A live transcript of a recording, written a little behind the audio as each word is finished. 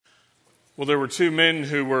Well, there were two men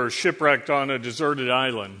who were shipwrecked on a deserted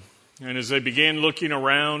island. And as they began looking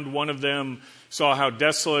around, one of them saw how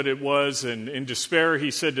desolate it was, and in despair he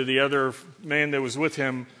said to the other man that was with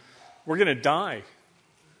him, "We're going to die."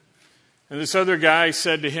 And this other guy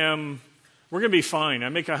said to him, "We're going to be fine. I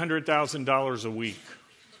make $100,000 a week."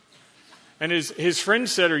 And his friend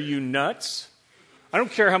said, "Are you nuts? I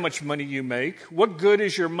don't care how much money you make. What good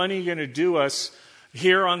is your money going to do us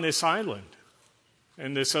here on this island?"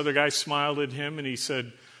 And this other guy smiled at him and he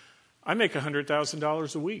said, "I make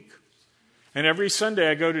 $100,000 a week. And every Sunday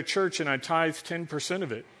I go to church and I tithe 10%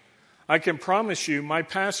 of it. I can promise you my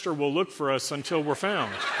pastor will look for us until we're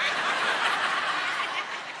found."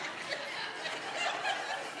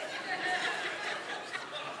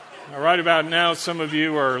 Now, right about now, some of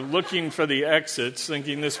you are looking for the exits,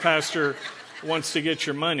 thinking this pastor wants to get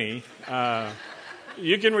your money.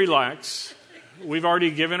 You can relax. We've already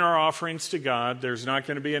given our offerings to God. There's not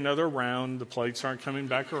going to be another round. The plates aren't coming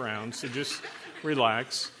back around, so just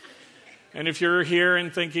relax. And if you're here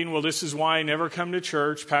and thinking, well, this is why I never come to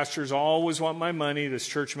church, pastors always want my money, this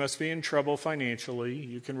church must be in trouble financially,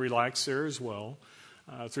 you can relax there as well.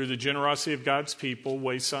 Through the generosity of God's people,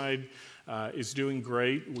 Wayside is doing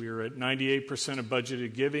great. We're at 98% of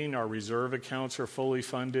budgeted giving. Our reserve accounts are fully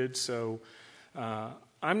funded. So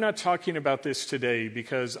I'm not talking about this today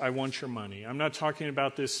because I want your money. I'm not talking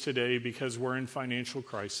about this today because we're in financial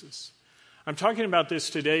crisis. I'm talking about this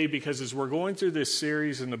today because as we're going through this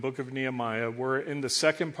series in the book of Nehemiah, we're in the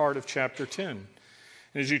second part of chapter 10.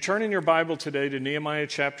 And as you turn in your Bible today to Nehemiah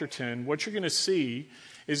chapter 10, what you're going to see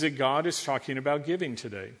is that God is talking about giving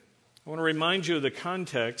today. I want to remind you of the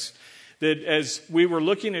context that as we were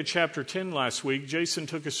looking at chapter 10 last week, Jason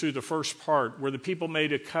took us through the first part where the people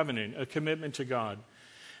made a covenant, a commitment to God.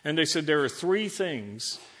 And they said there are three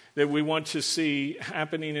things that we want to see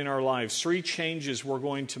happening in our lives, three changes we're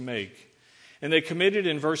going to make. And they committed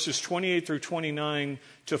in verses 28 through 29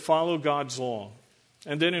 to follow God's law.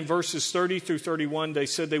 And then in verses 30 through 31, they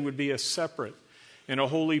said they would be a separate and a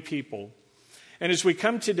holy people. And as we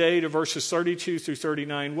come today to verses 32 through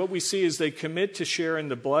 39, what we see is they commit to share in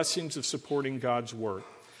the blessings of supporting God's work.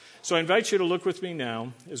 So I invite you to look with me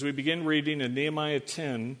now as we begin reading in Nehemiah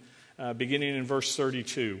 10, beginning in verse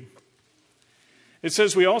 32. It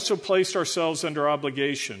says, "We also placed ourselves under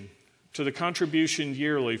obligation to the contribution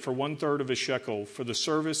yearly for 1/3 of a shekel for the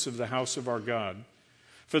service of the house of our God,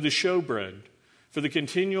 for the showbread, for the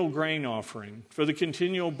continual grain offering, for the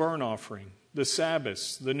continual burnt offering, the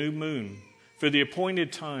Sabbaths, the new moon, for the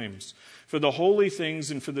appointed times, for the holy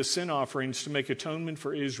things and for the sin offerings to make atonement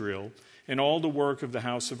for Israel and all the work of the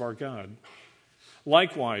house of our God.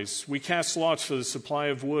 Likewise, we cast lots for the supply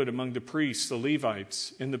of wood among the priests, the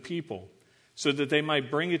Levites, and the people, so that they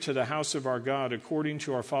might bring it to the house of our God according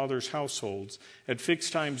to our fathers' households at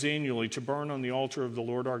fixed times annually to burn on the altar of the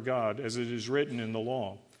Lord our God, as it is written in the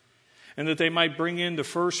law. And that they might bring in the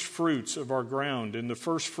first fruits of our ground and the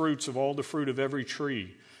first fruits of all the fruit of every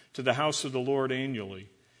tree to the house of the Lord annually.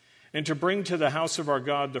 And to bring to the house of our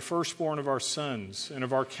God the firstborn of our sons and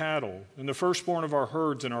of our cattle and the firstborn of our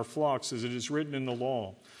herds and our flocks, as it is written in the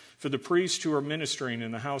law, for the priests who are ministering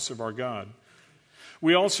in the house of our God.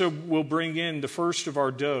 We also will bring in the first of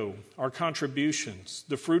our dough, our contributions,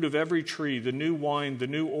 the fruit of every tree, the new wine, the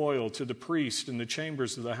new oil to the priest in the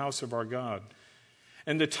chambers of the house of our God,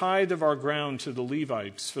 and the tithe of our ground to the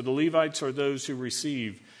Levites, for the Levites are those who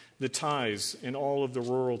receive the tithes in all of the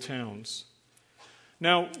rural towns."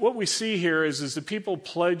 Now, what we see here is the people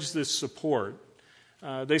pledge this support.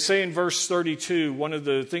 They say in verse 32, one of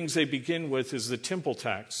the things they begin with is the temple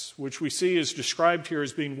tax, which we see is described here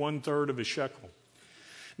as being 1/3 of a shekel.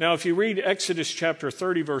 Now, if you read Exodus chapter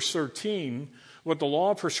 30, verse 13, what the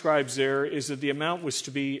law prescribes there is that the amount was to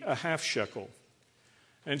be a half shekel.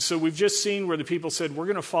 And so we've just seen where the people said, we're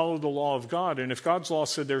going to follow the law of God. And if God's law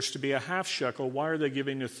said there's to be a half shekel, why are they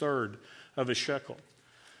giving 1/3 of a shekel?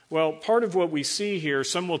 Well, part of what we see here,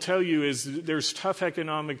 some will tell you, is there's tough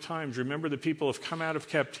economic times. Remember, the people have come out of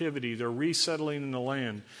captivity. They're resettling in the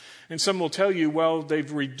land. And some will tell you, well,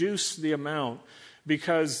 they've reduced the amount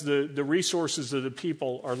because the resources of the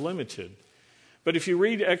people are limited. But if you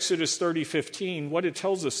read Exodus 30:15, what it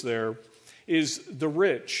tells us there is the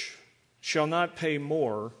rich shall not pay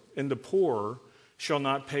more, and the poor shall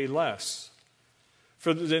not pay less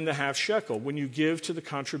than the half shekel when you give to the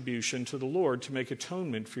contribution to the Lord to make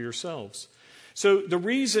atonement for yourselves. So the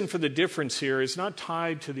reason for the difference here is not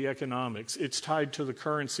tied to the economics. It's tied to the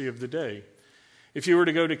currency of the day. If you were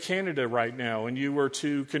to go to Canada right now and you were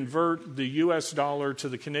to convert the U.S. dollar to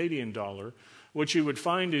the Canadian dollar, what you would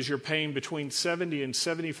find is you're paying between 70 and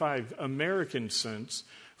 75 American cents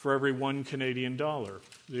for every 1 Canadian dollar.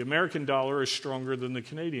 The American dollar is stronger than the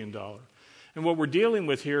Canadian dollar. And what we're dealing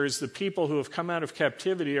with here is the people who have come out of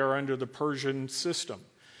captivity are under the Persian system.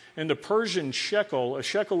 And the Persian shekel, a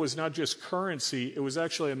shekel was not just currency, it was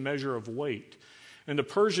actually a measure of weight. And the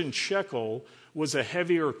Persian shekel was a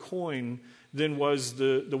heavier coin than was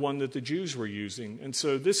the one that the Jews were using. And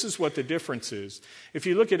so this is what the difference is. If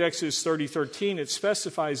you look at Exodus 30:13, it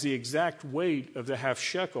specifies the exact weight of the half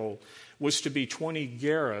shekel was to be 20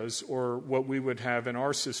 gerahs, or what we would have in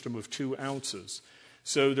our system of 2 ounces.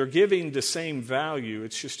 So they're giving the same value,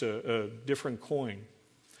 it's just a different coin.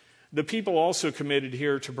 The people also committed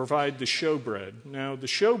here to provide the showbread. Now, the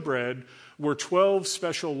showbread were 12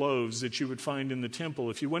 special loaves that you would find in the temple.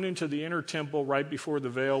 If you went into the inner temple right before the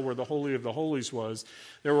veil where the Holy of the Holies was,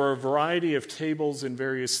 there were a variety of tables and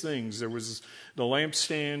various things. There was the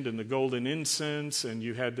lampstand and the golden incense, and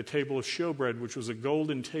you had the table of showbread, which was a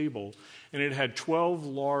golden table, and it had 12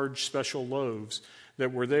 large special loaves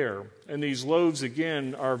that were there. And these loaves,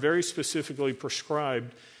 again, are very specifically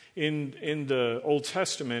prescribed in the Old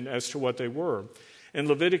Testament as to what they were. In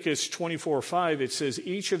Leviticus 24:5, it says,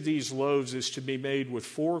 each of these loaves is to be made with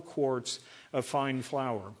 4 quarts of fine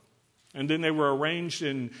flour. And then they were arranged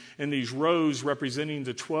in these rows representing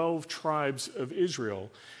the 12 tribes of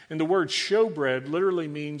Israel. And the word showbread literally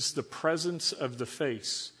means the presence of the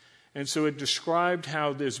face. And so it described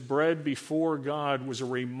how this bread before God was a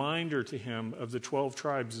reminder to him of the 12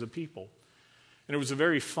 tribes of the people. And it was a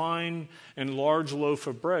very fine and large loaf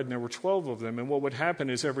of bread, and there were 12 of them. And what would happen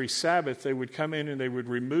is every Sabbath they would come in and they would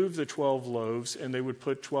remove the 12 loaves and they would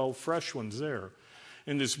put 12 fresh ones there.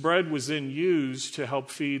 And this bread was then used to help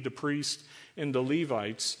feed the priest and the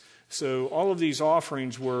Levites. So all of these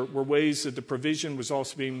offerings were ways that the provision was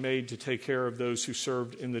also being made to take care of those who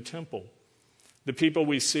served in the temple. The people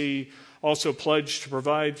we see also pledged to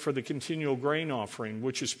provide for the continual grain offering,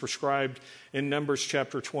 which is prescribed in Numbers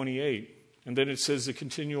chapter 28. And then it says the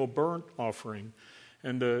continual burnt offering.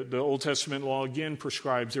 And the Old Testament law again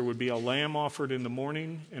prescribes there would be a lamb offered in the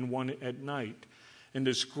morning and one at night. And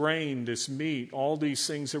this grain, this meat, all these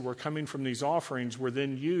things that were coming from these offerings were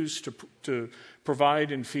then used to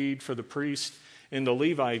provide and feed for the priests and the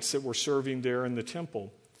Levites that were serving there in the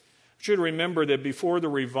temple. You should remember that before the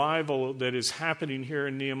revival that is happening here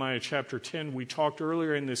in Nehemiah chapter 10, we talked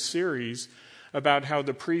earlier in this series about how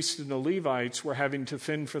the priests and the Levites were having to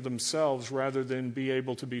fend for themselves rather than be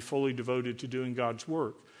able to be fully devoted to doing God's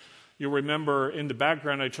work. You'll remember in the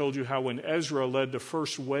background I told you how when Ezra led the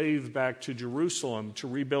first wave back to Jerusalem to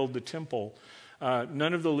rebuild the temple,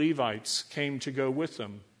 none of the Levites came to go with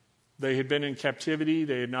them. They had been in captivity.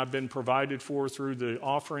 They had not been provided for through the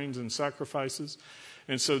offerings and sacrifices.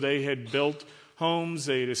 And so they had built homes,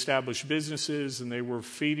 they had established businesses, and they were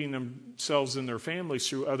feeding themselves and their families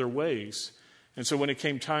through other ways. And so when it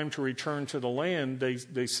came time to return to the land,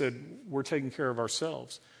 they said, we're taking care of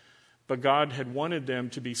ourselves. But God had wanted them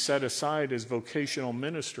to be set aside as vocational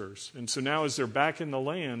ministers. And so now as they're back in the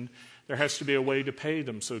land, there has to be a way to pay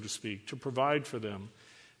them, so to speak, to provide for them.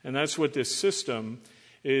 And that's what this system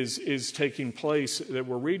is taking place that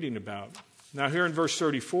we're reading about. Now here in verse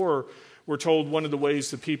 34, we're told one of the ways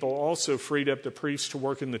the people also freed up the priests to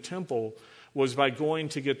work in the temple was by going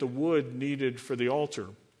to get the wood needed for the altar.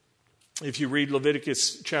 If you read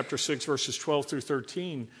Leviticus chapter 6, verses 12 through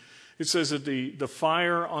 13, it says that the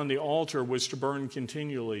fire on the altar was to burn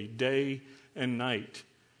continually, day and night.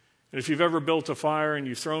 And if you've ever built a fire and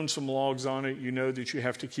you've thrown some logs on it, you know that you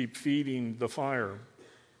have to keep feeding the fire.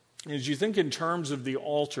 As you think in terms of the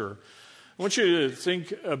altar, I want you to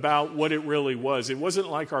think about what it really was. It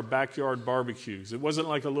wasn't like our backyard barbecues. It wasn't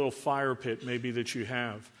like a little fire pit maybe that you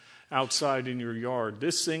have outside in your yard.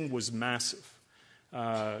 This thing was massive.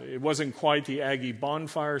 It wasn't quite the Aggie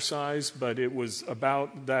bonfire size, but it was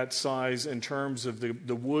about that size in terms of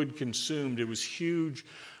the wood consumed. It was huge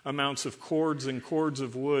amounts of cords and cords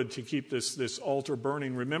of wood to keep this altar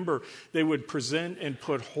burning. Remember, they would present and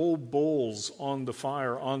put whole bowls on the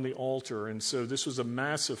fire on the altar. And so this was a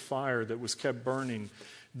massive fire that was kept burning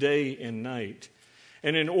day and night.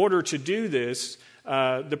 And in order to do this,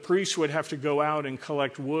 the priests would have to go out and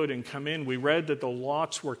collect wood and come in. We read that the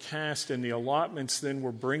lots were cast and the allotments then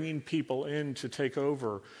were bringing people in to take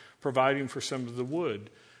over, providing for some of the wood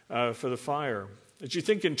for the fire. As you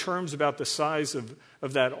think in terms about the size of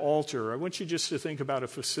that altar, I want you just to think about a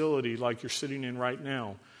facility like you're sitting in right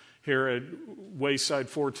now here at Wayside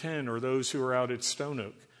 410 or those who are out at Stone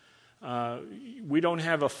Oak. We don't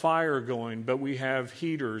have a fire going, but we have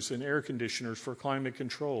heaters and air conditioners for climate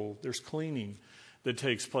control. There's cleaning. that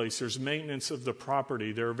takes place. There's maintenance of the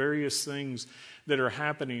property. There are various things that are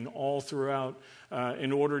happening all throughout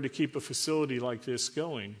in order to keep a facility like this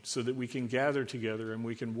going so that we can gather together and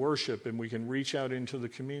we can worship and we can reach out into the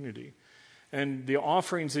community. And the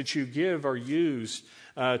offerings that you give are used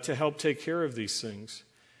to help take care of these things.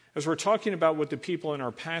 As we're talking about what the people in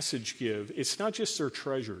our passage give, it's not just their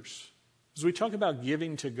treasures. As we talk about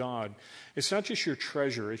giving to God, it's not just your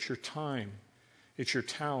treasure, it's your time, it's your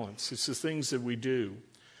talents, it's the things that we do.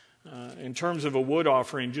 In terms of a wood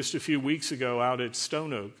offering, just a few weeks ago out at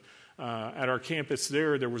Stone Oak, at our campus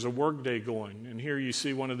there was a work day going. And here you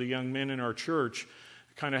see one of the young men in our church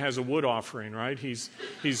kind of has a wood offering, right? He's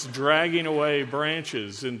dragging away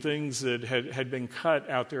branches and things that had been cut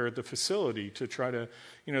out there at the facility to try to,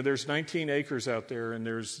 there's 19 acres out there and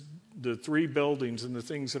there's the 3 buildings and the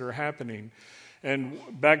things that are happening. And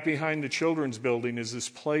back behind the children's building is this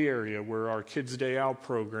play area where our Kids Day Out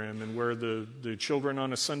program and where the children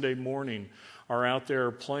on a Sunday morning are out there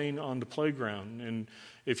playing on the playground. And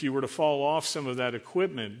if you were to fall off some of that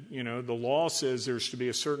equipment, the law says there's to be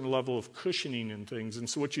a certain level of cushioning and things. And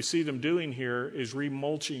so what you see them doing here is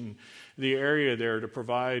remulching the area there to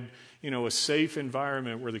provide, a safe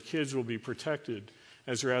environment where the kids will be protected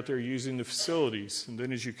as they're out there using the facilities. And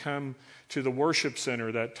then as you come to the worship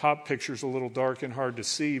center, that top picture's a little dark and hard to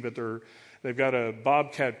see, but they've got a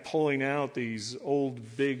bobcat pulling out these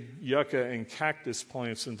old big yucca and cactus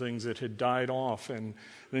plants and things that had died off. And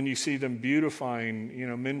then you see them beautifying,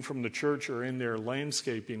 men from the church are in there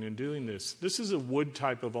landscaping and doing this. This is a wood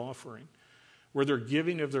type of offering where they're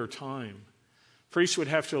giving of their time. Priests would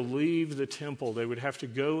have to leave the temple. They would have to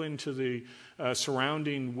go into the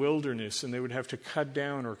surrounding wilderness, and they would have to cut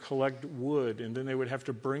down or collect wood, and then they would have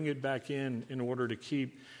to bring it back in order to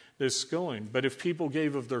keep this going. But if people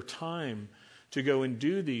gave of their time to go and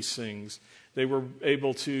do these things, they were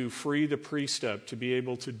able to free the priest up to be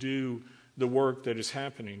able to do the work that is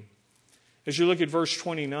happening. As you look at verse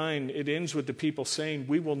 29, it ends with the people saying,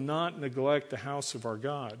 "We will not neglect the house of our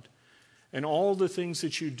God." And all the things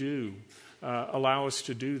that you do allow us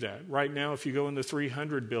to do that. Right now, if you go in the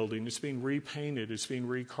 300 building, it's being repainted, it's being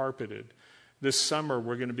recarpeted. This summer,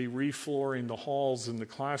 we're going to be reflooring the halls and the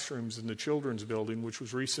classrooms in the children's building, which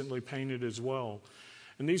was recently painted as well.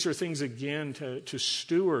 And these are things, again, to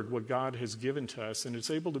steward what God has given to us, and it's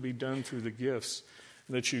able to be done through the gifts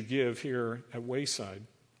that you give here at Wayside.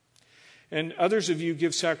 And others of you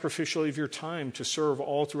give sacrificially of your time to serve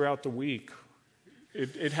all throughout the week.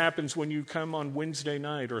 It happens when you come on Wednesday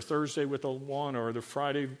night or Thursday with Awana or the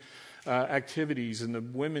Friday activities and the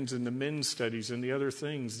women's and the men's studies and the other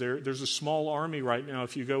things. There's a small army right now,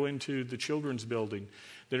 if you go into the children's building,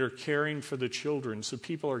 that are caring for the children. So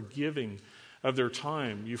people are giving of their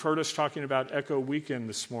time. You've heard us talking about Echo Weekend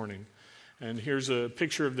this morning. And here's a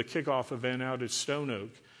picture of the kickoff event out at Stone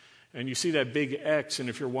Oak. And you see that big X, and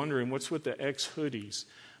if you're wondering, what's with the X hoodies?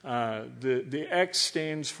 The X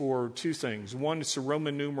stands for 2 things. One, it's the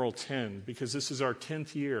Roman numeral 10, because this is our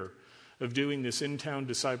 10th year of doing this in-town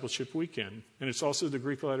discipleship weekend. And it's also the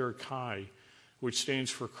Greek letter Chi, which stands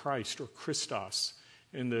for Christ or Christos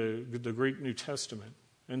in the Greek New Testament.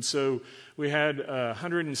 And so we had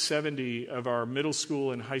 170 of our middle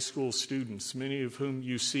school and high school students, many of whom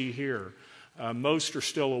you see here. Most are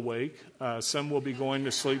still awake. Some will be going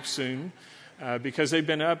to sleep soon because they've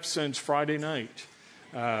been up since Friday night.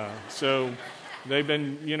 So they've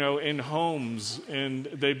been, in homes, and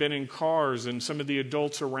they've been in cars, and some of the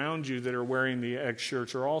adults around you that are wearing the X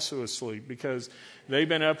shirts are also asleep because they've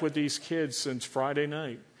been up with these kids since Friday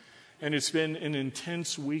night. And it's been an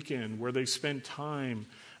intense weekend where they spent time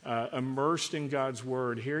immersed in God's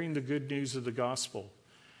Word, hearing the good news of the gospel.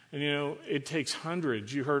 And, it takes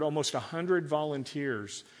hundreds. You heard almost 100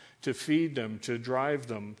 volunteers to feed them, to drive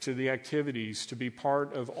them to the activities, to be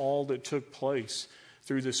part of all that took place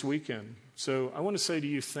through this weekend. So I want to say to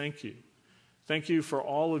you, thank you. Thank you for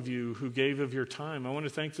all of you who gave of your time. I want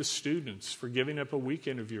to thank the students for giving up a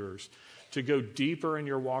weekend of yours to go deeper in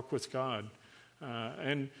your walk with God.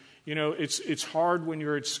 It's hard when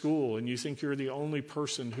you're at school and you think you're the only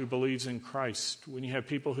person who believes in Christ, when you have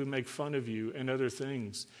people who make fun of you and other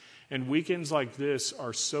things. And weekends like this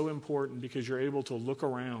are so important because you're able to look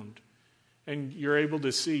around and you're able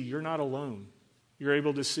to see you're not alone. You're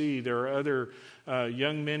able to see there are other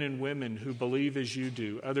young men and women who believe as you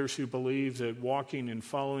do, others who believe that walking and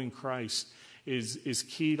following Christ is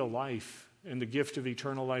key to life and the gift of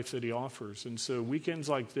eternal life that he offers. And so weekends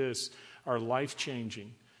like this are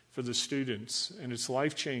life-changing for the students, and it's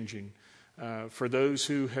life-changing for those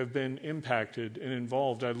who have been impacted and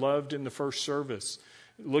involved. I loved in the first service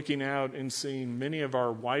looking out and seeing many of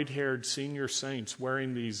our white-haired senior saints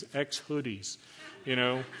wearing these X hoodies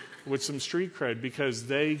with some street cred because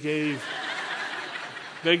they gave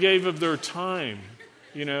of their time,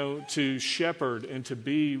 to shepherd and to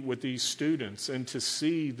be with these students and to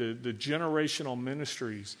see the generational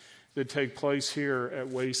ministries that take place here at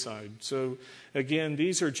Wayside. So again,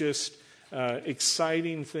 these are just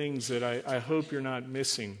exciting things that I hope you're not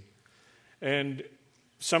missing. And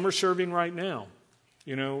some are serving right now.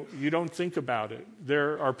 You don't think about it.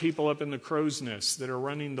 There are people up in the crow's nest that are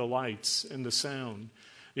running the lights and the sound.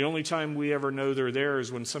 The only time we ever know they're there is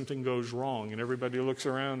when something goes wrong and everybody looks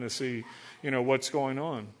around to see, what's going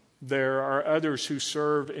on. There are others who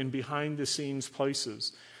serve in behind-the-scenes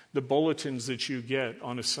places. The bulletins that you get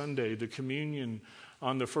on a Sunday, the communion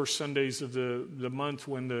on the first Sundays of the month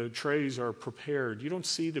when the trays are prepared. You don't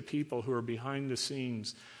see the people who are behind the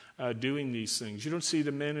scenes doing these things. You don't see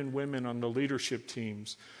the men and women on the leadership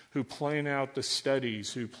teams who plan out the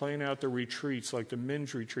studies, who plan out the retreats like the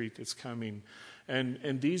men's retreat that's coming.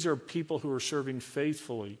 And these are people who are serving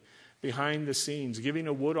faithfully behind the scenes, giving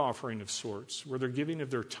a wood offering of sorts, where they're giving of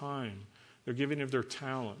their time, they're giving of their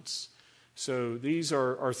talents. So these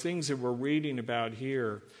are things that we're reading about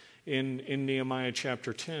here in Nehemiah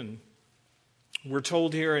chapter 10. We're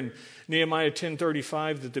told here in Nehemiah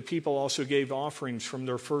 10:35 that the people also gave offerings from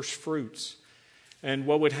their first fruits. And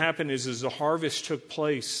what would happen is as the harvest took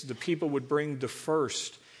place, the people would bring the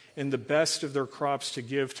first and the best of their crops to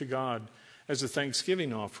give to God as a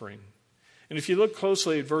thanksgiving offering. And if you look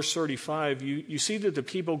closely at verse 35, you see that the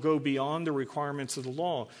people go beyond the requirements of the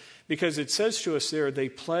law, because it says to us there, they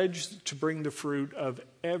pledged to bring the fruit of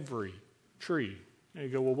every tree. And you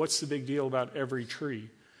go, well, what's the big deal about every tree?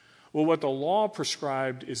 Well, what the law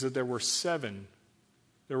prescribed is that there were seven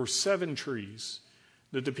trees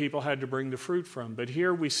that the people had to bring the fruit from. But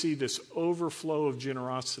here we see this overflow of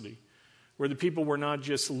generosity, where the people were not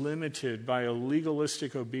just limited by a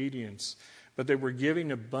legalistic obedience, but they were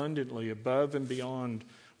giving abundantly above and beyond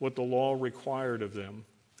what the law required of them.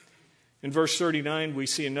 In verse 39, we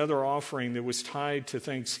see another offering that was tied to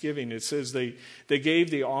thanksgiving. It says they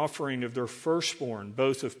gave the offering of their firstborn,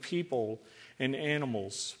 both of people and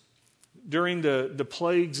animals. During the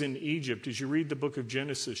plagues in Egypt, as you read the book of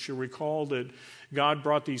Genesis, you'll recall that God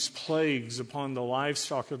brought these plagues upon the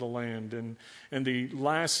livestock of the land. And the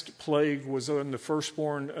last plague was on the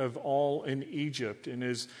firstborn of all in Egypt. And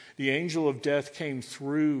as the angel of death came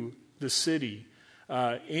through the city,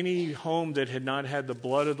 any home that had not had the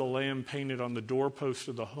blood of the lamb painted on the doorpost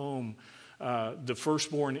of the home, the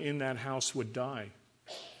firstborn in that house would die.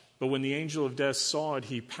 But when the angel of death saw it,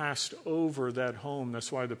 he passed over that home.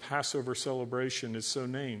 That's why the Passover celebration is so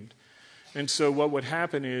named. And so what would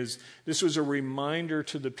happen is, this was a reminder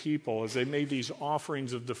to the people as they made these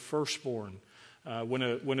offerings of the firstborn. When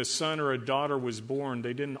a son or a daughter was born,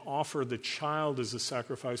 they didn't offer the child as a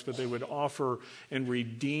sacrifice, but they would offer and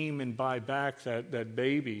redeem and buy back that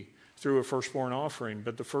baby through a firstborn offering.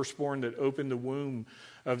 But the firstborn that opened the womb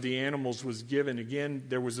of the animals was given. Again,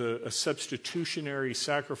 there was a substitutionary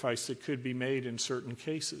sacrifice that could be made in certain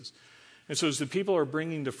cases. And so as the people are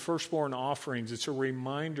bringing the firstborn offerings, it's a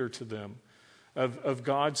reminder to them of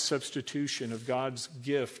God's substitution, of God's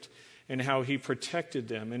gift, and how he protected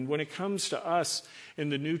them. And when it comes to us in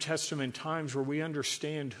the New Testament times where we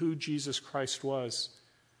understand who Jesus Christ was,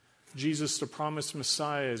 Jesus, the promised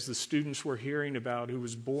Messiah, as the students were hearing about, who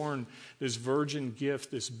was born, this virgin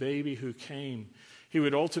gift, this baby who came, he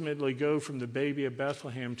would ultimately go from the baby of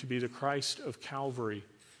Bethlehem to be the Christ of Calvary.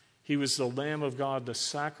 He was the Lamb of God, the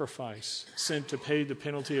sacrifice sent to pay the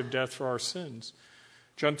penalty of death for our sins.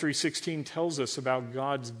 John 3:16 tells us about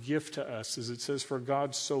God's gift to us, as it says, "For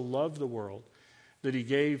God so loved the world that he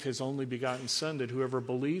gave his only begotten Son, that whoever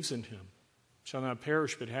believes in him shall not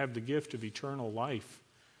perish but have the gift of eternal life."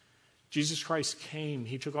 Jesus Christ came.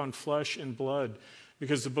 He took on flesh and blood,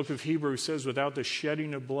 because the book of Hebrews says, without the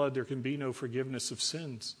shedding of blood, there can be no forgiveness of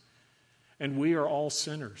sins. And we are all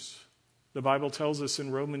sinners. The Bible tells us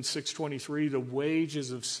in Romans 6:23, the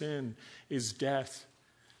wages of sin is death.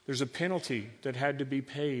 There's a penalty that had to be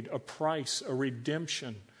paid, a price, a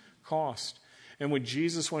redemption cost. And when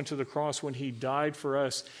Jesus went to the cross, when he died for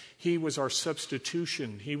us, he was our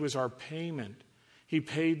substitution. He was our payment. He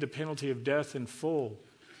paid the penalty of death in full.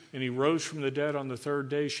 And he rose from the dead on the third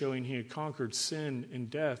day, showing he had conquered sin and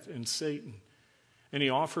death and Satan. And he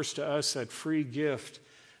offers to us that free gift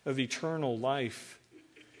of eternal life.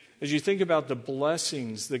 As you think about the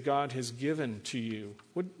blessings that God has given to you,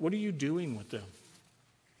 what are you doing with them?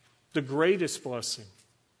 The greatest blessing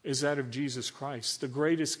is that of Jesus Christ, the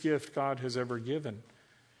greatest gift God has ever given.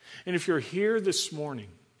 And if you're here this morning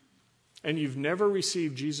and you've never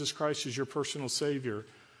received Jesus Christ as your personal Savior,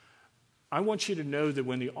 I want you to know that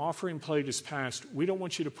when the offering plate is passed, we don't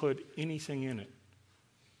want you to put anything in it.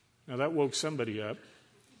 Now that woke somebody up.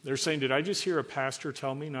 They're saying, did I just hear a pastor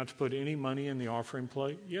tell me not to put any money in the offering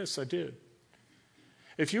plate? Yes, I did.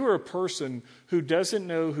 If you are a person who doesn't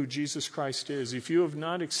know who Jesus Christ is, if you have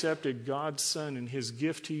not accepted God's Son and his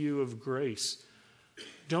gift to you of grace,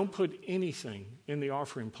 don't put anything in the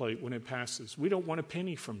offering plate when it passes. We don't want a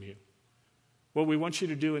penny from you. What we want you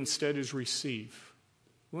to do instead is receive.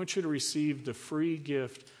 We want you to receive the free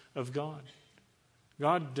gift of God.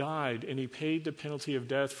 God died and he paid the penalty of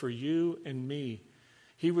death for you and me.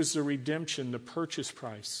 He was the redemption, the purchase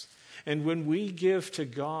price. And when we give to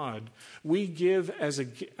God, we give as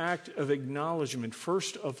an act of acknowledgement,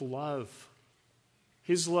 first of love.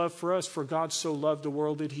 His love for us, for God so loved the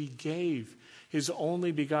world that he gave his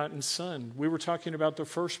only begotten Son. We were talking about the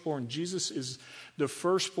firstborn. Jesus is the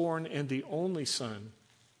firstborn and the only Son,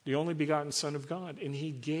 the only begotten Son of God. And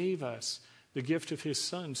he gave us the gift of his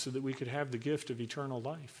Son so that we could have the gift of eternal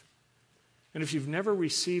life. And if you've never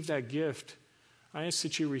received that gift, I ask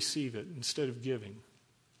that you receive it instead of giving.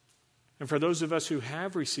 And for those of us who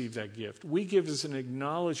have received that gift, we give as an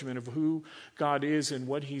acknowledgement of who God is and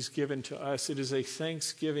what he's given to us. It is a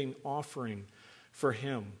thanksgiving offering for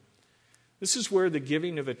him. This is where the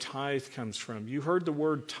giving of a tithe comes from. You heard the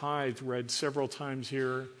word tithe read several times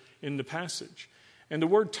here in the passage. And the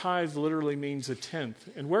word tithe literally means a tenth.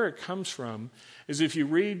 And where it comes from is if you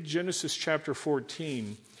read Genesis chapter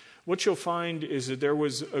 14, what you'll find is that there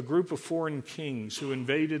was a group of foreign kings who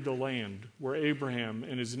invaded the land where Abraham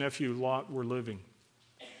and his nephew Lot were living.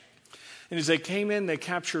 And as they came in, they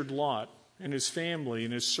captured Lot and his family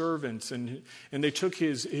and his servants, and they took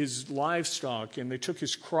his livestock, and they took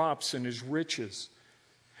his crops and his riches.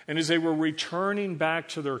 And as they were returning back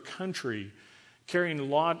to their country, carrying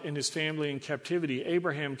Lot and his family in captivity,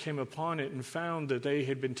 Abraham came upon it and found that they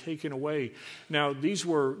had been taken away. Now, these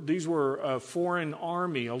were a foreign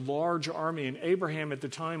army, a large army, and Abraham at the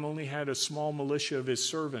time only had a small militia of his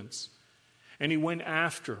servants. And he went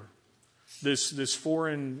after this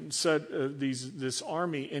foreign set, this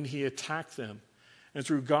army, and he attacked them. And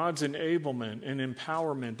through God's enablement and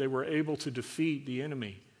empowerment, they were able to defeat the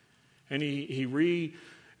enemy. And he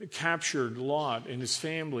recaptured Lot and his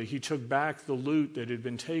family. He took back the loot that had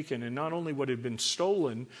been taken, and not only what had been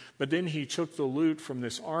stolen, but then he took the loot from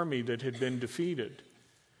this army that had been defeated.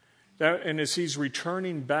 And as he's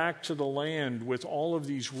returning back to the land with all of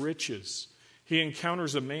these riches, he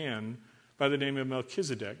encounters a man by the name of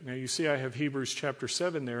Melchizedek. Now you see I have Hebrews chapter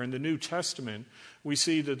 7 there. In the New Testament, we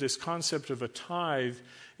see that this concept of a tithe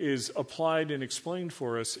is applied and explained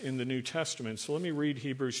for us in the New Testament. So let me read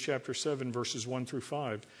Hebrews chapter 7, verses 1 through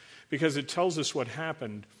 5, because it tells us what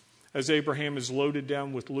happened as Abraham is loaded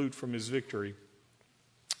down with loot from his victory.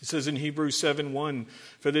 It says in Hebrews 7:1,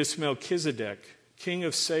 "For this Melchizedek, king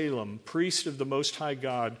of Salem, priest of the Most High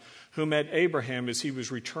God, who met Abraham as he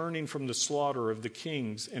was returning from the slaughter of the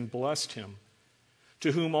kings and blessed him,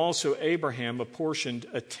 to whom also Abraham apportioned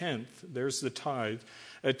a tenth," there's the tithe,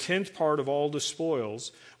 "a tenth part of all the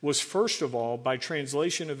spoils, was first of all, by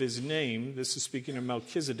translation of his name," this is speaking of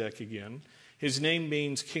Melchizedek again, "his name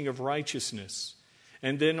means king of righteousness,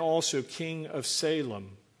 and then also king of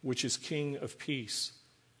Salem, which is king of peace.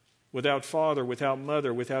 Without father, without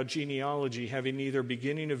mother, without genealogy, having neither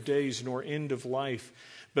beginning of days nor end of life,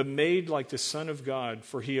 but made like the Son of God,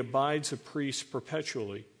 for he abides a priest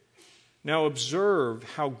perpetually. Now observe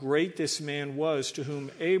how great this man was, to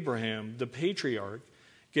whom Abraham, the patriarch,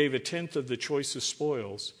 gave a tenth of the choicest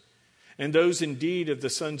spoils. And those indeed of the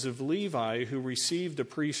sons of Levi who received the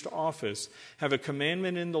priest office have a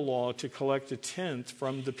commandment in the law to collect a tenth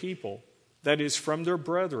from the people, that is, from their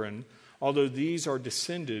brethren, although these are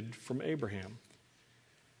descended from Abraham."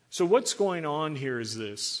 So what's going on here is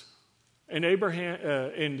this. In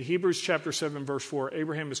Hebrews chapter 7, verse 4,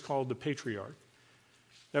 Abraham is called the patriarch.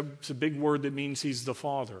 That's a big word that means he's the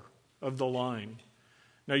father of the line.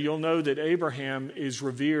 Now you'll know that Abraham is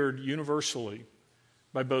revered universally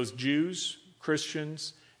by both Jews,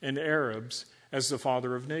 Christians, and Arabs as the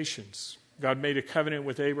father of nations. God made a covenant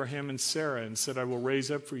with Abraham and Sarah and said, "I will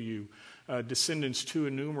raise up for you descendants too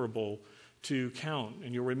innumerable to count."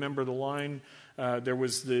 And you'll remember the line, there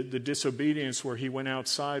was the disobedience where he went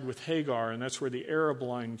outside with Hagar, and that's where the Arab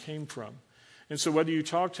line came from. And so whether you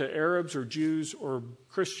talk to Arabs or Jews or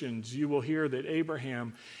Christians, you will hear that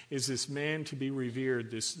Abraham is this man to be revered,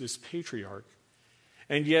 this patriarch.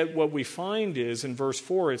 And yet what we find is, in verse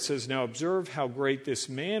 4, it says, "Now observe how great this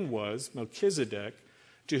man was, Melchizedek,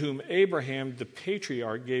 to whom Abraham the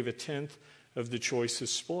patriarch gave a tenth of the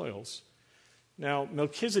choicest spoils." Now,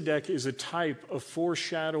 Melchizedek is a type of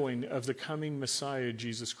foreshadowing of the coming Messiah,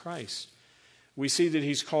 Jesus Christ. We see that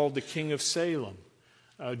he's called the King of Salem.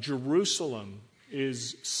 Jerusalem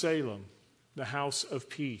is Salem, the house of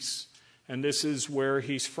peace. And this is where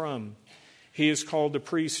he's from. He is called the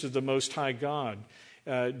priest of the Most High God.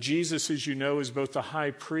 Jesus, as you know, is both the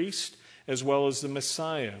high priest as well as the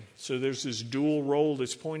Messiah. So there's this dual role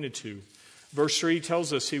that's pointed to. Verse 3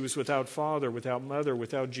 tells us he was without father, without mother,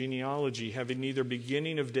 without genealogy, having neither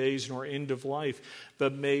beginning of days nor end of life,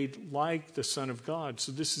 but made like the Son of God.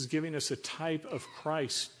 So this is giving us a type of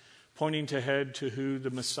Christ, pointing ahead to who the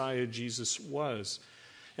Messiah Jesus was.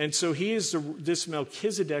 And so this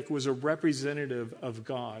Melchizedek was a representative of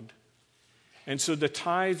God. And so the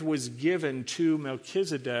tithe was given to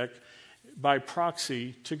Melchizedek by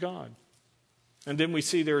proxy to God. And then we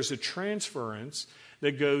see there's a transference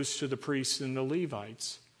that goes to the priests and the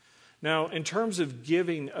Levites. Now, in terms of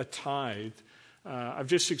giving a tithe, I've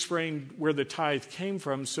just explained where the tithe came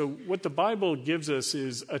from. So what the Bible gives us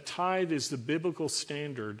is a tithe is the biblical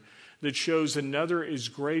standard that shows another is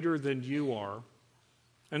greater than you are,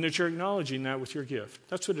 and that you're acknowledging that with your gift.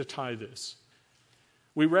 That's what a tithe is.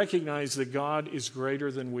 We recognize that God is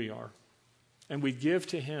greater than we are, and we give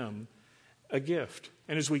to him a gift.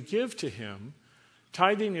 And as we give to him,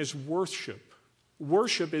 tithing is worship.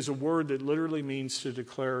 Worship is a word that literally means to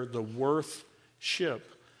declare the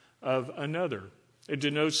worthship of another. It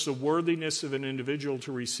denotes the worthiness of an individual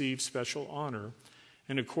to receive special honor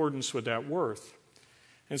in accordance with that worth.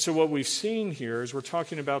 And so what we've seen here is we're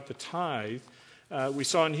talking about the tithe. We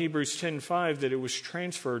saw in Hebrews 10:5 that it was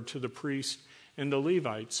transferred to the priest and the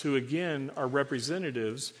Levites, who again are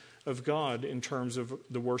representatives of God in terms of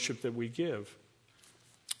the worship that we give.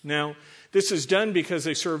 Now, this is done because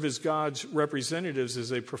they serve as God's representatives as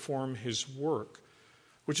they perform his work,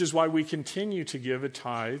 which is why we continue to give a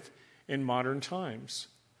tithe in modern times.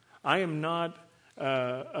 I am not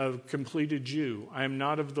a completed Jew. I am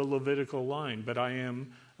not of the Levitical line, but I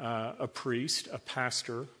am a priest, a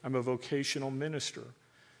pastor. I'm a vocational minister,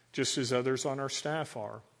 just as others on our staff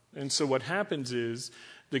are. And so what happens is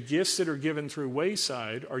the gifts that are given through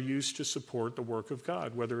Wayside are used to support the work of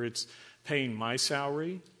God, whether it's paying my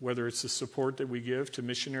salary, whether it's the support that we give to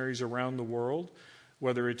missionaries around the world,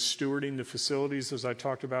 whether it's stewarding the facilities as I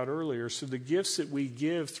talked about earlier. So the gifts that we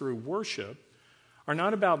give through worship are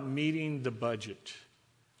not about meeting the budget.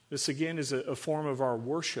 This again is a form of our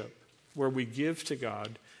worship where we give to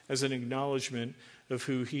God as an acknowledgement of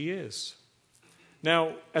who he is.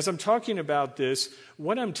 Now, as I'm talking about this,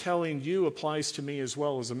 what I'm telling you applies to me as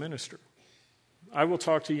well as a minister. I will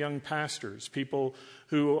talk to young pastors, people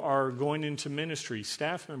who are going into ministry,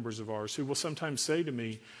 staff members of ours, who will sometimes say to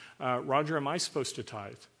me, Roger, am I supposed to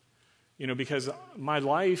tithe? Because my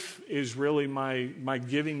life is really my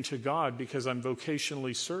giving to God because I'm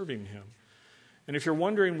vocationally serving him. And if you're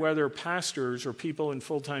wondering whether pastors or people in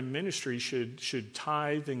full-time ministry should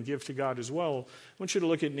tithe and give to God as well, I want you to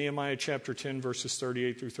look at Nehemiah chapter 10, verses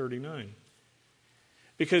 38 through 39.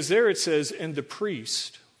 Because there it says, and the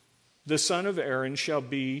priest, the son of Aaron, shall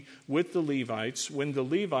be with the Levites when the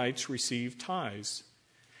Levites receive tithes.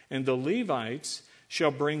 And the Levites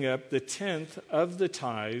shall bring up the 10th of the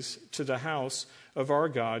tithes to the house of our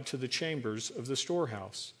God, to the chambers of the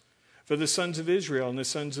storehouse. For the sons of Israel and the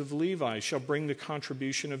sons of Levi shall bring the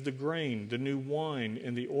contribution of the grain, the new wine,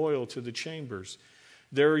 and the oil to the chambers.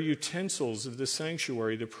 There are utensils of the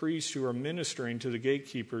sanctuary, the priests who are ministering to the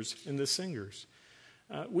gatekeepers and the singers.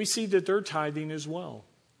 We see that they're tithing as well.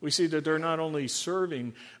 We see that they're not only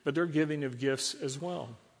serving, but they're giving of gifts as well.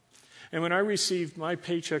 And when I received my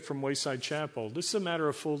paycheck from Wayside Chapel, this is a matter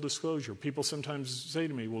of full disclosure. People sometimes say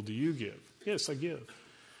to me, well, do you give? Yes, I give.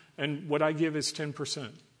 And what I give is 10%.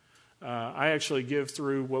 I actually give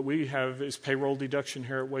through what we have is payroll deduction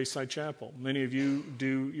here at Wayside Chapel. Many of you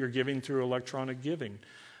do your giving through electronic giving.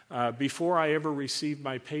 Before I ever receive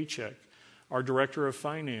my paycheck, our director of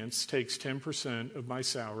finance takes 10% of my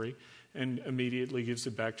salary and immediately gives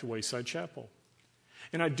it back to Wayside Chapel.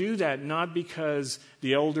 And I do that not because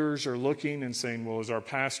the elders are looking and saying, well, is our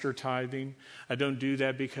pastor tithing? I don't do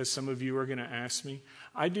that because some of you are going to ask me.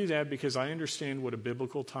 I do that because I understand what a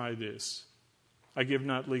biblical tithe is. I give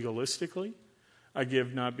not legalistically. I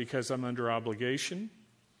give not because I'm under obligation.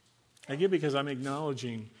 I give because I'm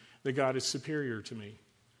acknowledging that God is superior to me,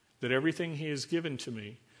 that everything he has given to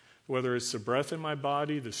me, whether it's the breath in my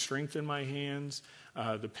body, the strength in my hands,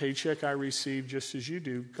 the paycheck I receive, just as you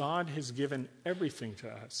do, God has given everything to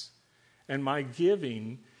us. And my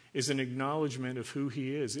giving is an acknowledgement of who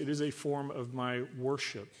he is. It is a form of my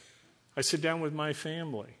worship. I sit down with my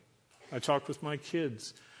family. I talk with my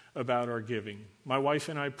kids about our giving. My wife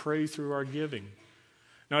and I pray through our giving.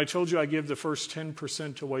 Now, I told you I give the first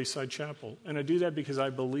 10% to Wayside Chapel, and I do that because I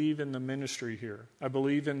believe in the ministry here. I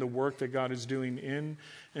believe in the work that God is doing in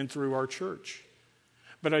and through our church.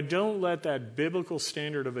 But I don't let that biblical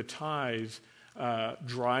standard of a tithe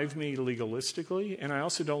drive me legalistically, and I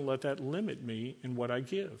also don't let that limit me in what I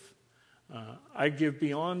give. I give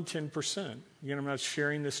beyond 10%. Again, I'm not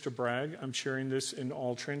sharing this to brag. I'm sharing this in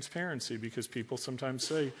all transparency because people sometimes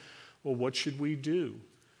say, well, what should we do?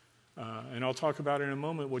 And I'll talk about in a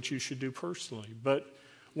moment what you should do personally. But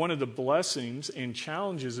one of the blessings and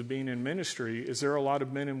challenges of being in ministry is there are a lot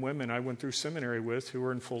of men and women I went through seminary with who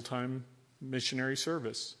are in full-time missionary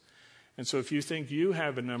service. And so if you think you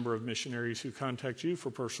have a number of missionaries who contact you for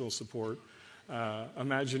personal support,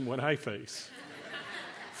 imagine what I face.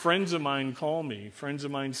 Friends of mine call me. Friends of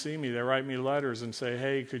mine see me. They write me letters and say,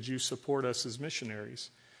 hey, could you support us as missionaries?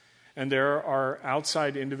 And there are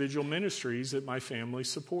outside individual ministries that my family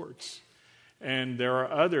supports. And there are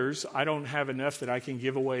others, I don't have enough that I can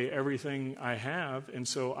give away everything I have, and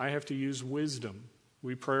so I have to use wisdom.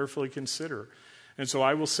 We prayerfully consider. And so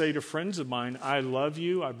I will say to friends of mine, I love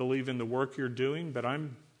you, I believe in the work you're doing, but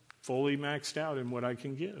I'm fully maxed out in what I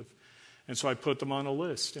can give. And so I put them on a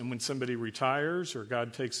list. And when somebody retires or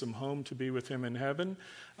God takes them home to be with him in heaven,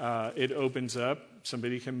 it opens up.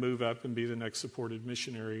 Somebody can move up and be the next supported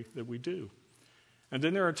missionary that we do. And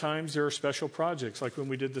then there are special projects, like when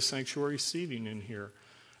we did the sanctuary seating in here,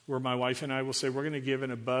 where my wife and I will say we're going to give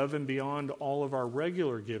an above and beyond all of our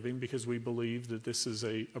regular giving because we believe that this is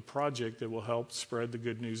a project that will help spread the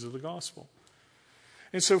good news of the gospel.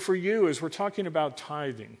 And so for you, as we're talking about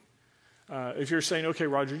tithing, if you're saying, okay,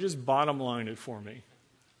 Roger, just bottom line it for me.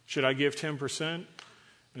 Should I give 10%?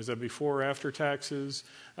 Is that before or after taxes?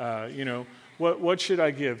 What should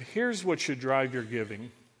I give? Here's what should drive your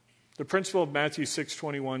giving. The principle of Matthew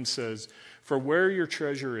 6:21 says, for where your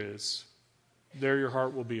treasure is, there your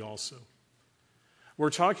heart will be also. We're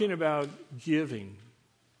talking about giving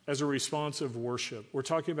as a response of worship. We're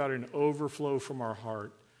talking about an overflow from our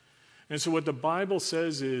heart. And so what the Bible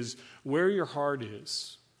says is, where your heart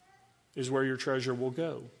is where your treasure will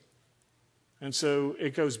go. And so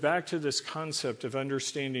it goes back to this concept of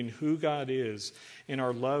understanding who God is and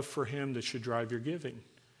our love for him that should drive your giving.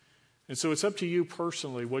 And so it's up to you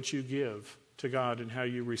personally what you give to God and how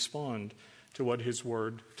you respond to what his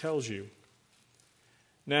word tells you.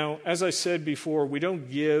 Now, as I said before, we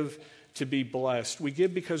don't give to be blessed. We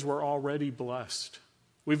give because we're already blessed.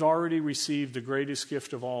 We've already received the greatest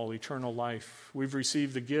gift of all, eternal life. We've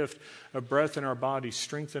received the gift of breath in our body,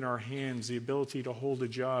 strength in our hands, the ability to hold a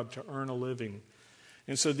job, to earn a living.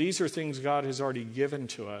 And so these are things God has already given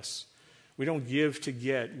to us. We don't give to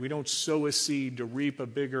get. We don't sow a seed to reap a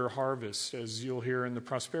bigger harvest, as you'll hear in the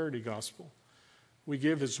prosperity gospel. We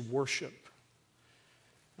give as worship.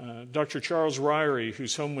 Dr. Charles Ryrie,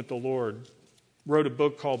 who's home with the Lord, wrote a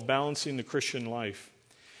book called Balancing the Christian Life.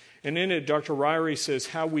 And in it, Dr. Ryrie says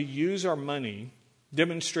how we use our money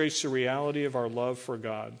demonstrates the reality of our love for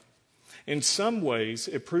God. In some ways,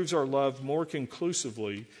 it proves our love more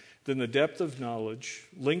conclusively than the depth of knowledge,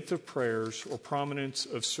 length of prayers, or prominence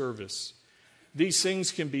of service. These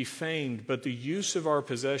things can be feigned, but the use of our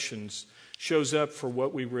possessions shows up for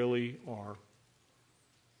what we really are.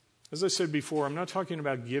 As I said before, I'm not talking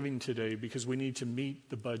about giving today because we need to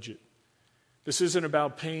meet the budget. This isn't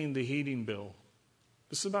about paying the heating bill.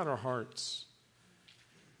 This is about our hearts.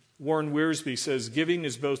 Warren Wiersbe says, giving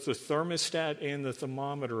is both the thermostat and the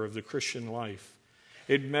thermometer of the Christian life.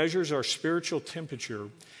 It measures our spiritual temperature,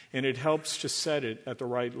 and it helps to set it at the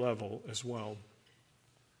right level as well.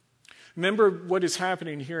 Remember what is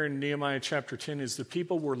happening here in Nehemiah chapter 10 is the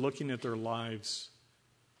people were looking at their lives.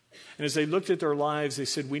 And as they looked at their lives, they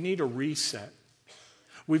said, we need a reset.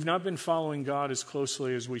 We've not been following God as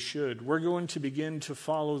closely as we should. We're going to begin to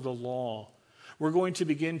follow the law. We're going to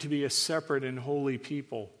begin to be a separate and holy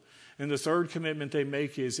people. And the third commitment they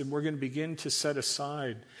make is, and we're going to begin to set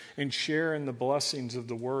aside and share in the blessings of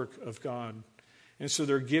the work of God. And so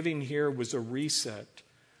their giving here was a reset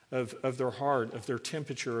of their heart, of their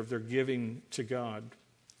temperature, of their giving to God.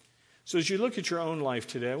 So as you look at your own life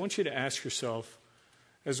today, I want you to ask yourself,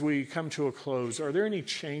 as we come to a close, are there any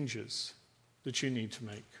changes that you need to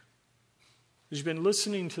make? As you've been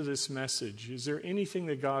listening to this message, is there anything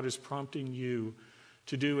that God is prompting you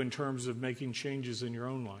to do in terms of making changes in your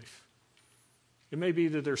own life? It may be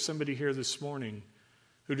that there's somebody here this morning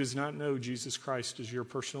who does not know Jesus Christ as your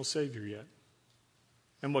personal Savior yet.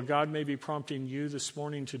 And what God may be prompting you this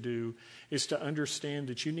morning to do is to understand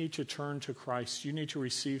that you need to turn to Christ. You need to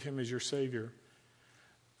receive him as your Savior.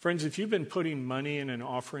 Friends, if you've been putting money in an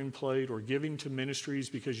offering plate or giving to ministries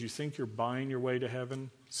because you think you're buying your way to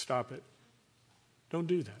heaven, stop it. Don't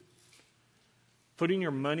do that. Putting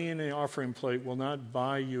your money in the offering plate will not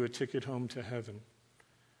buy you a ticket home to heaven.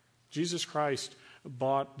 Jesus Christ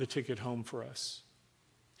bought the ticket home for us.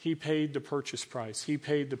 He paid the purchase price. He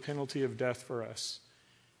paid the penalty of death for us.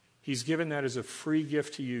 He's given that as a free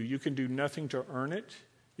gift to you. You can do nothing to earn it.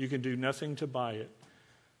 You can do nothing to buy it.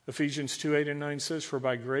 Ephesians 2:8-9 says, "For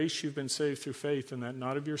by grace you've been saved through faith, and that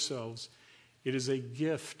not of yourselves. It is a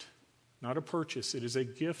gift, not a purchase. It is a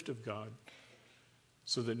gift of God,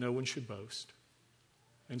 so that no one should boast."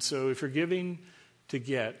 And so if you're giving to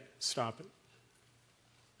get, stop it.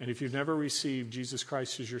 And if you've never received Jesus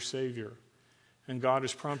Christ as your Savior, and God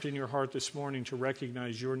is prompting your heart this morning to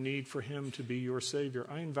recognize your need for Him to be your Savior,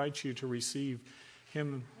 I invite you to receive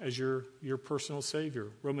Him as your personal Savior.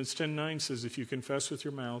 Romans 10:9 says, "If you confess with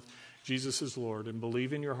your mouth Jesus is Lord and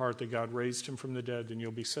believe in your heart that God raised Him from the dead, then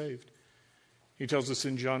you'll be saved." He tells us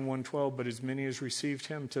in John 1:12, "But as many as received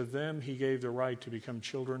Him, to them He gave the right to become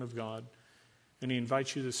children of God." And He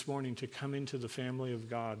invites you this morning to come into the family of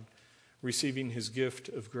God, receiving His gift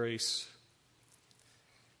of grace.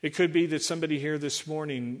 It could be that somebody here this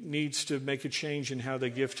morning needs to make a change in how they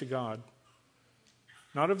give to God.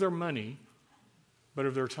 Not of their money, but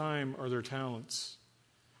of their time or their talents.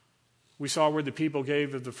 We saw where the people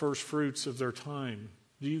gave of the first fruits of their time.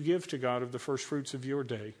 Do you give to God of the first fruits of your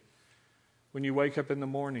day? When you wake up in the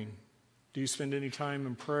morning, do you spend any time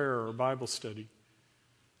in prayer or Bible study?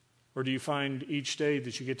 Or do you find each day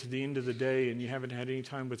that you get to the end of the day and you haven't had any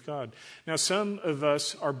time with God? Now, some of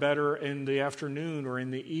us are better in the afternoon or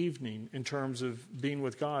in the evening in terms of being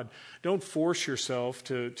with God. Don't force yourself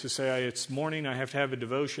to say, it's morning, I have to have a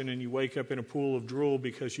devotion, and you wake up in a pool of drool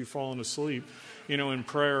because you've fallen asleep, in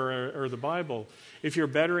prayer or the Bible. If you're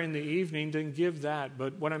better in the evening, then give that.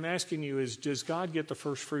 But what I'm asking you is, does God get the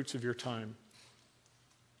first fruits of your time?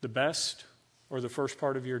 The best or the first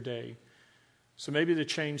part of your day? So maybe the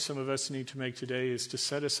change some of us need to make today is to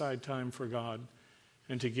set aside time for God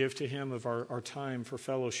and to give to Him of our time for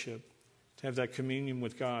fellowship, to have that communion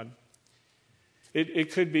with God.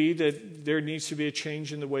 It could be that there needs to be a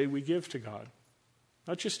change in the way we give to God,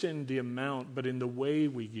 not just in the amount, but in the way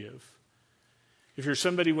we give. If you're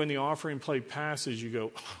somebody, when the offering plate passes, you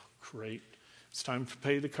go, "Oh, great, it's time to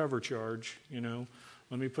pay the cover charge,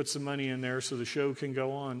 let me put some money in there so the show can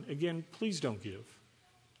go on." Again, please don't give.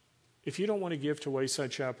 If you don't want to give to Wayside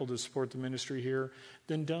Chapel to support the ministry here,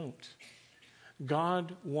 then don't.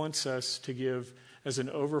 God wants us to give as an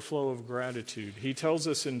overflow of gratitude. He tells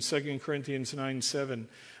us in 2 Corinthians 9:7,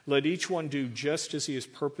 "Let each one do just as he has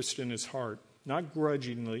purposed in his heart, not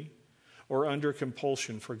grudgingly or under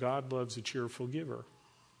compulsion, for God loves a cheerful giver."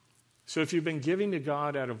 So if you've been giving to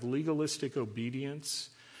God out of legalistic obedience,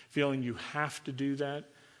 feeling you have to do that,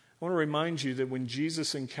 I want to remind you that when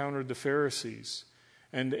Jesus encountered the Pharisees,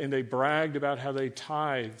 and they bragged about how they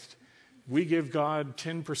tithed. We give God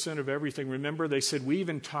 10% of everything. Remember, they said, we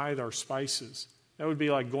even tithe our spices. That would be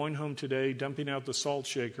like going home today, dumping out the salt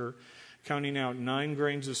shaker, counting out 9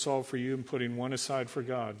 grains of salt for you and putting 1 aside for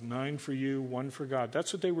God. 9 for you, 1 for God.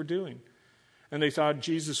 That's what they were doing. And they thought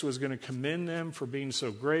Jesus was going to commend them for being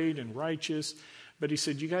so great and righteous. But He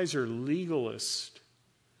said, you guys are legalists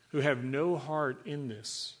who have no heart in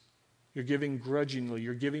this. You're giving grudgingly.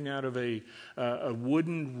 You're giving out of a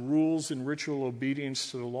wooden rules and ritual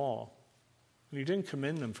obedience to the law. And He didn't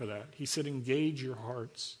commend them for that. He said, engage your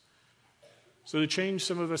hearts. So the change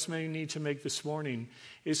some of us may need to make this morning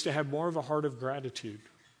is to have more of a heart of gratitude.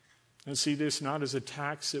 And see this not as a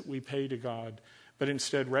tax that we pay to God, but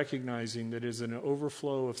instead recognizing that it is an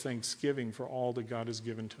overflow of thanksgiving for all that God has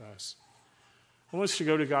given to us. I want us to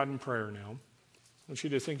go to God in prayer now. I want you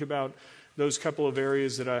to think about those couple of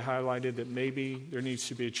areas that I highlighted that maybe there needs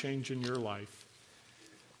to be a change in your life.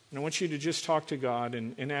 And I want you to just talk to God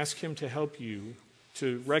and ask Him to help you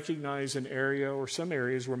to recognize an area or some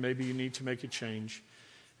areas where maybe you need to make a change.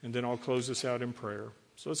 And then I'll close this out in prayer.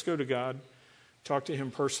 So let's go to God, talk to Him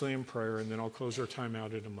personally in prayer, and then I'll close our time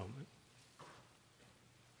out in a moment.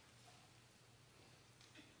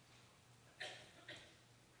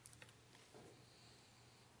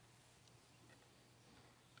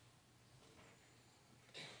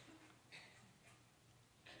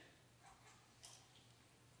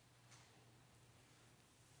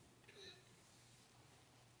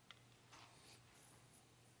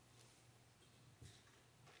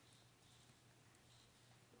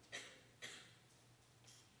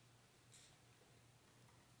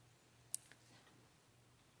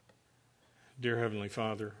 Dear Heavenly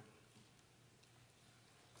Father,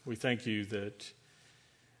 we thank You that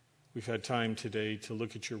we've had time today to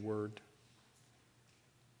look at Your Word,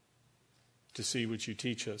 to see what You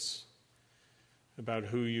teach us about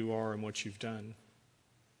who You are and what You've done.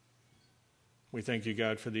 We thank you,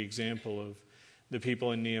 God, for the example of the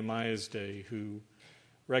people in Nehemiah's day who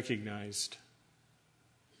recognized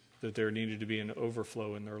that there needed to be an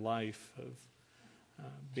overflow in their life of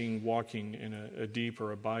walking in a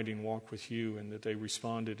deeper, abiding walk with you, and that they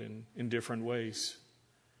responded in different ways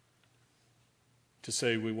to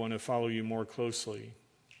say we want to follow you more closely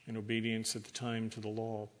in obedience at the time to the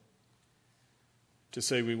law, to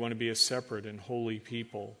say we want to be a separate and holy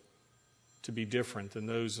people, to be different than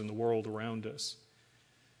those in the world around us.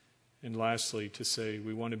 And lastly, to say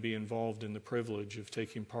we want to be involved in the privilege of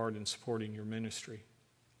taking part in supporting your ministry.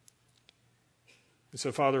 And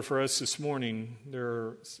so, Father, for us this morning, there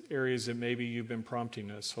are areas that maybe you've been prompting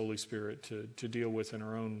us, Holy Spirit, to deal with in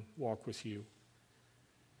our own walk with you.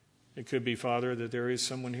 It could be, Father, that there is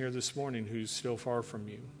someone here this morning who's still far from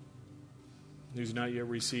you, who's not yet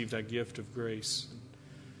received that gift of grace. And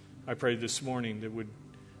I pray this morning that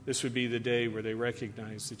this would be the day where they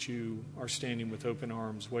recognize that you are standing with open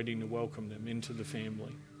arms, waiting to welcome them into the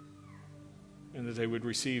family, and that they would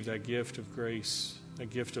receive that gift of grace, that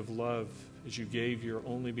gift of love, as you gave your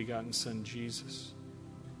only begotten Son, Jesus,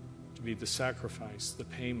 to be the sacrifice, the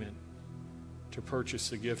payment, to purchase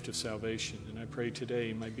the gift of salvation. And I pray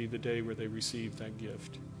today might be the day where they receive that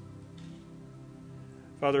gift.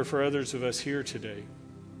 Father, for others of us here today,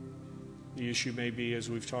 the issue may be, as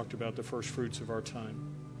we've talked about, the first fruits of our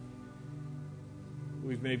time.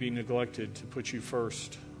 We've maybe neglected to put you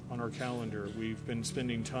first on our calendar. We've been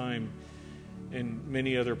spending time in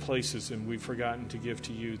many other places, and we've forgotten to give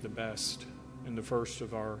to you the best and the first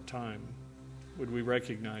of our time. Would we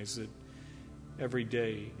recognize that every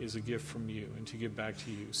day is a gift from you, and to give back to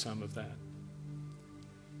you some of that?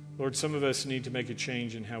 Lord, some of us need to make a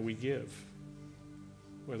change in how we give,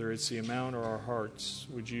 whether it's the amount or our hearts.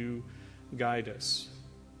 Would you guide us?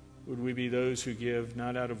 Would we be those who give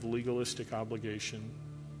not out of legalistic obligation,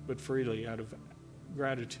 but freely out of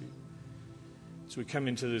gratitude? As we come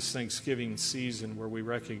into this Thanksgiving season where we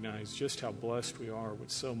recognize just how blessed we are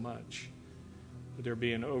with so much, would there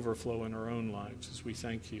be an overflow in our own lives as we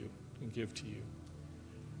thank you and give to you?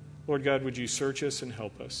 Lord God, would you search us and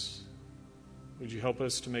help us? Would you help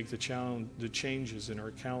us to make the changes in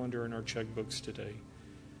our calendar and our checkbooks today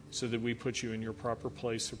so that we put you in your proper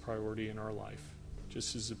place of priority in our life,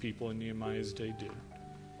 just as the people in Nehemiah's day did.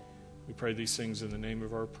 We pray these things in the name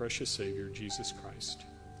of our precious Savior, Jesus Christ.